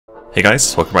Hey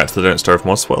guys, welcome back to the Don't Starve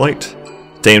Mod Spotlight.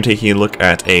 Today I'm taking a look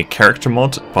at a character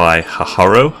mod by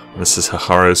Haharo. This is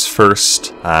Haharo's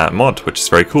first mod, which is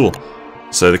very cool.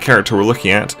 So the character we're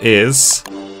looking at is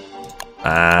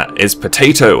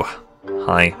Potato.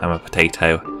 Hi, I'm a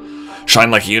potato.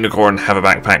 Shine like a unicorn, have a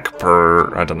backpack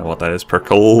per... I don't know what that is,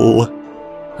 perkle.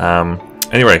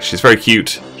 Anyway, she's very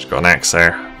cute. She's got an axe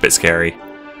there, a bit scary.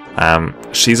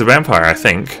 She's a vampire, I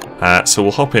think. So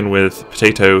we'll hop in with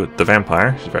Potato the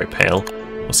vampire. She's very pale.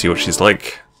 We'll see what she's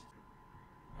like.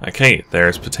 Okay,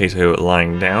 there's Potato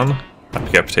lying down. Up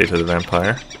you get Potato the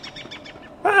vampire.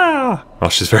 Ah! Oh,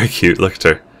 she's very cute. Look at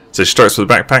her. So she starts with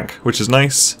a backpack, which is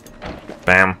nice.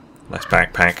 Bam. Nice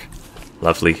backpack.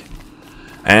 Lovely.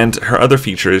 And her other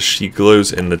feature is she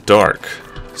glows in the dark.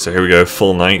 So here we go,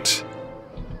 full night.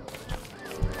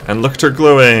 And look at her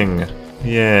glowing!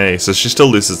 Yay! So she still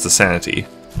loses the sanity,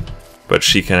 but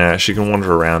she can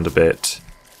wander around a bit.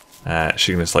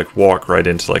 She can just like walk right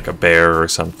into like a bear or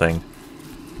something.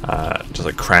 Just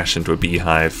like crash into a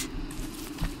beehive.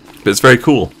 But it's very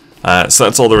cool. So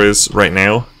that's all there is right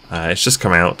now. It's just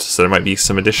come out, so there might be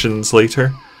some additions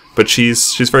later. But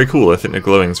she's very cool. I think the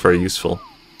glowing is very useful.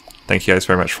 Thank you guys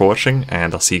very much for watching,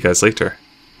 and I'll see you guys later.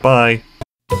 Bye!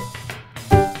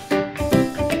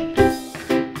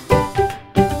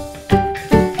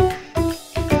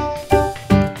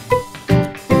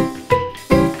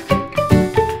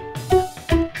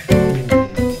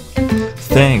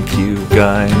 Thank you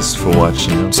guys for watching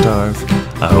Don't Starve.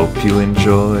 I hope you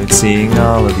enjoyed seeing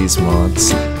all of these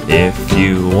mods. If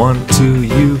you want to,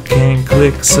 you can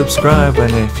click subscribe,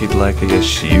 and if you'd like, I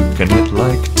guess you can hit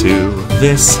like too.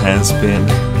 This has been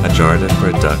a JaRDev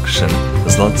production.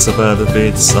 There's lots of other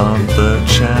vids on the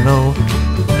channel.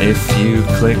 If you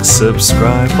click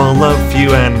subscribe, I'll love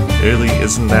you, and really,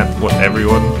 isn't that what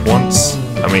everyone wants?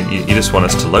 I mean, you just want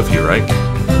us to love you, right?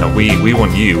 We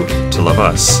want you to love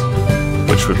us,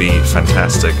 which would be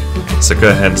fantastic. So go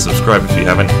ahead and subscribe if you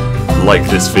haven't. Like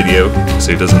this video,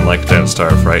 so who doesn't like Don't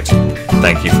Starve, right?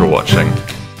 Thank you for watching.